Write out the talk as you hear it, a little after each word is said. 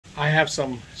I have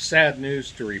some sad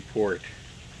news to report.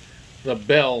 The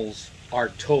bells are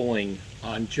tolling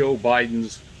on Joe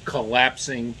Biden's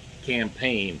collapsing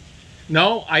campaign.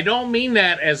 No, I don't mean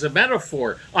that as a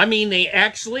metaphor. I mean they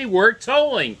actually were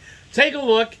tolling. Take a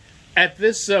look at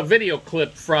this video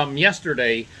clip from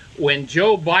yesterday when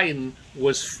Joe Biden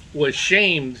was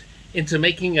shamed into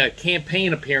making a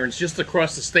campaign appearance just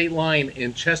across the state line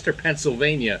in Chester,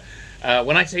 Pennsylvania.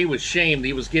 When I say he was shamed,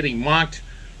 he was getting mocked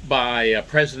by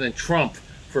President Trump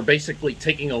for basically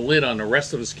taking a lid on the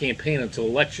rest of his campaign until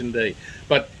Election Day.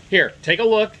 But here, take a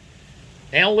look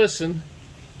and listen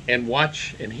and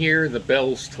watch and hear the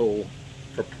bells toll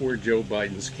for poor Joe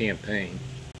Biden's campaign.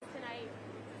 Tonight,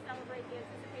 to celebrate the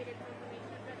anticipated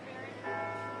confirmation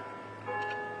of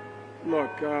Judge Barrett?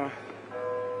 Look,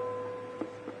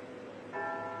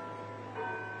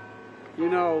 you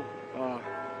know,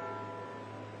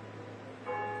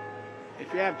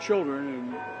 if you have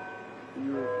children and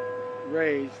you're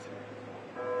raised,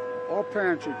 all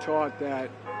parents are taught that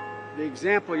the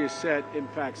example you set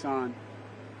impacts on.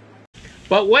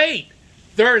 But wait,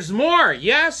 there's more,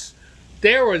 yes?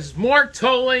 There was more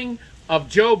tolling of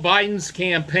Joe Biden's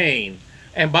campaign.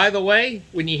 And by the way,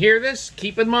 when you hear this,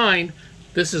 keep in mind,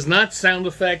 this is not sound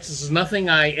effects, this is nothing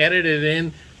I edited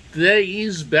in.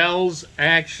 These bells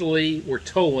actually were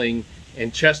tolling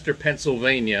in Chester,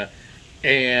 Pennsylvania.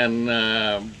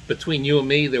 And between you and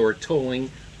me, they were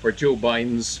tolling for Joe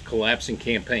Biden's collapsing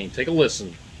campaign. Take a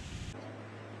listen.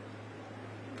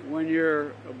 When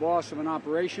you're a boss of an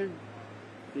operation,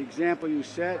 the example you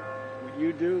set, what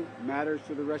you do, matters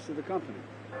to the rest of the company.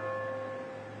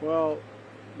 Well,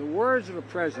 the words of a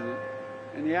president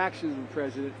and the actions of a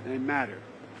president, they matter.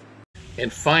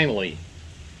 And finally,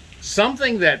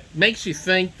 something that makes you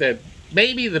think that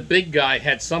maybe the big guy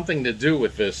had something to do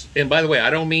with this. And by the way,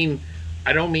 I don't mean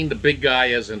the big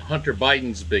guy as in Hunter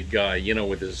Biden's big guy, you know,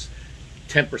 with his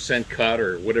 10% cut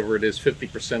or whatever it is,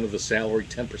 50% of the salary,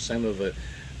 10% of the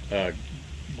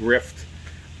grift.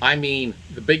 I mean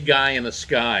the big guy in the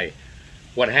sky.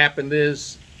 What happened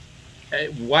is,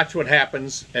 watch what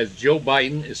happens as Joe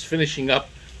Biden is finishing up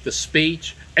the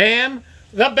speech, and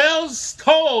the bells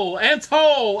toll and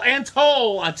toll and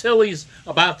toll until he's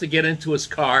about to get into his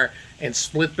car and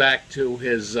split back to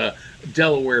his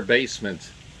Delaware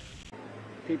basement.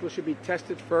 People should be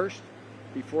tested first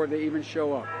before they even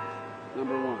show up,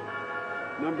 number one.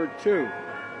 Number two,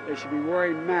 they should be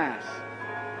wearing masks.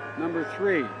 Number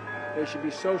three, they should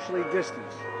be socially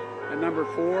distanced. And number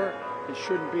four, it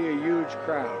shouldn't be a huge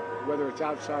crowd, whether it's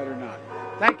outside or not.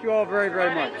 Thank you all very,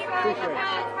 very much. Appreciate it.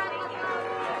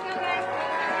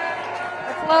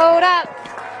 Let's load up.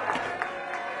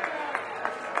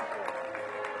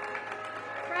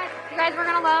 You guys were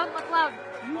gonna load? Let's load.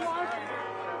 You watched it?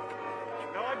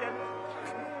 No, I didn't.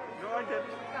 No, I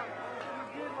didn't.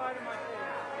 You did lie to my face.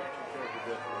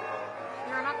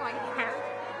 You're not going there.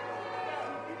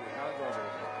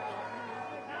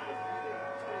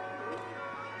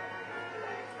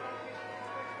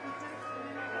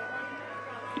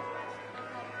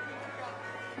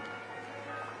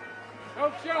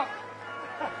 Don't jump!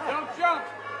 Don't jump!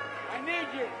 I need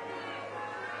you!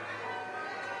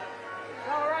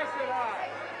 Tell her I said hi.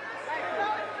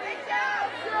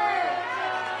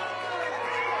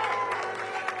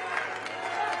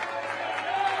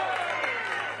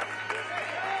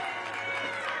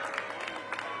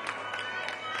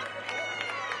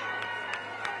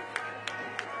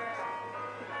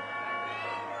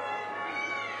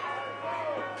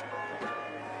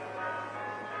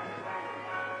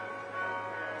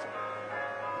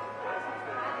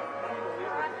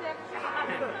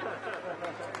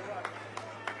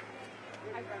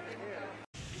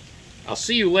 I'll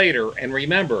see you later, and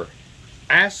remember,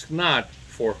 ask not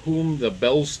for whom the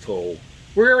bells toll.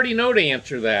 We already know the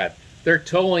answer to that. They're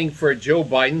tolling for Joe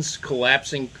Biden's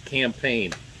collapsing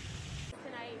campaign.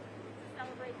 Tonight, to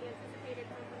celebrate the anticipated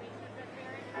confirmation of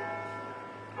Judge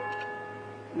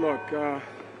Barrett? Look,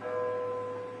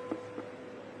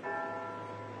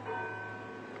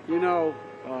 you know,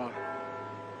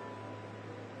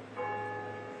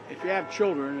 if you have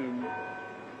children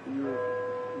and you're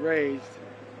raised,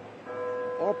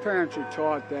 all parents are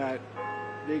taught that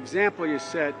the example you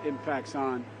set impacts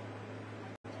on.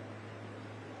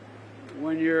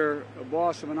 When you're a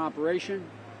boss of an operation,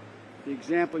 the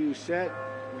example you set,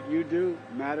 what you do,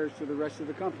 matters to the rest of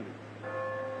the company.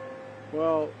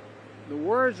 Well, the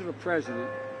words of a president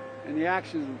and the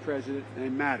actions of a president, they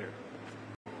matter.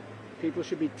 People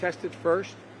should be tested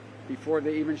first before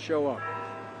they even show up,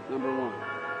 number one.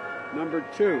 Number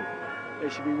two, they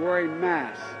should be wearing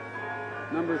masks.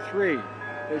 Number three,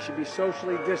 they should be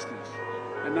socially distanced.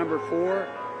 And number four,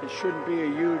 it shouldn't be a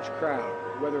huge crowd,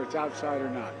 whether it's outside or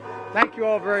not. Thank you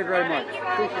all very, very much.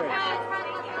 Appreciate it.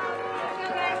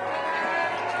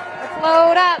 Let's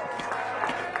load up.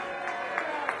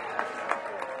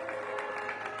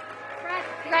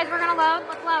 You guys, we're gonna load.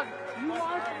 Let's load. You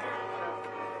watched it?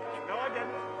 No, I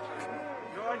didn't.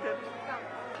 No, I didn't.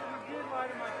 You did lie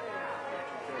to my face.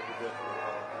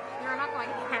 You're not going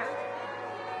to have.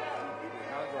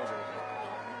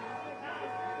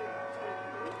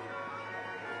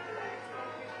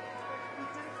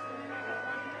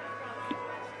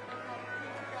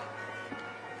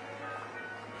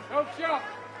 Don't jump.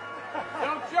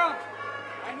 Don't jump.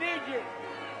 I need you.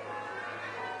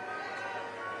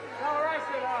 Tell her I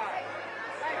said hi.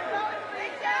 Thank you.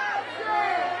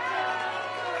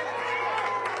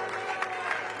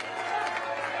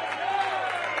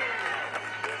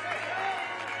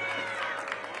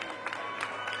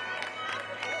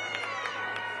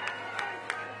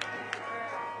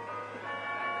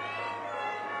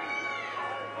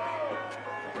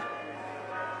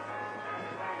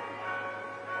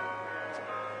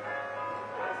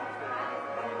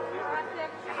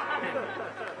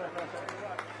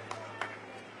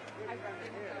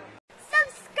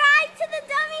 Subscribe to the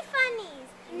Dummy Funnies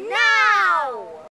now!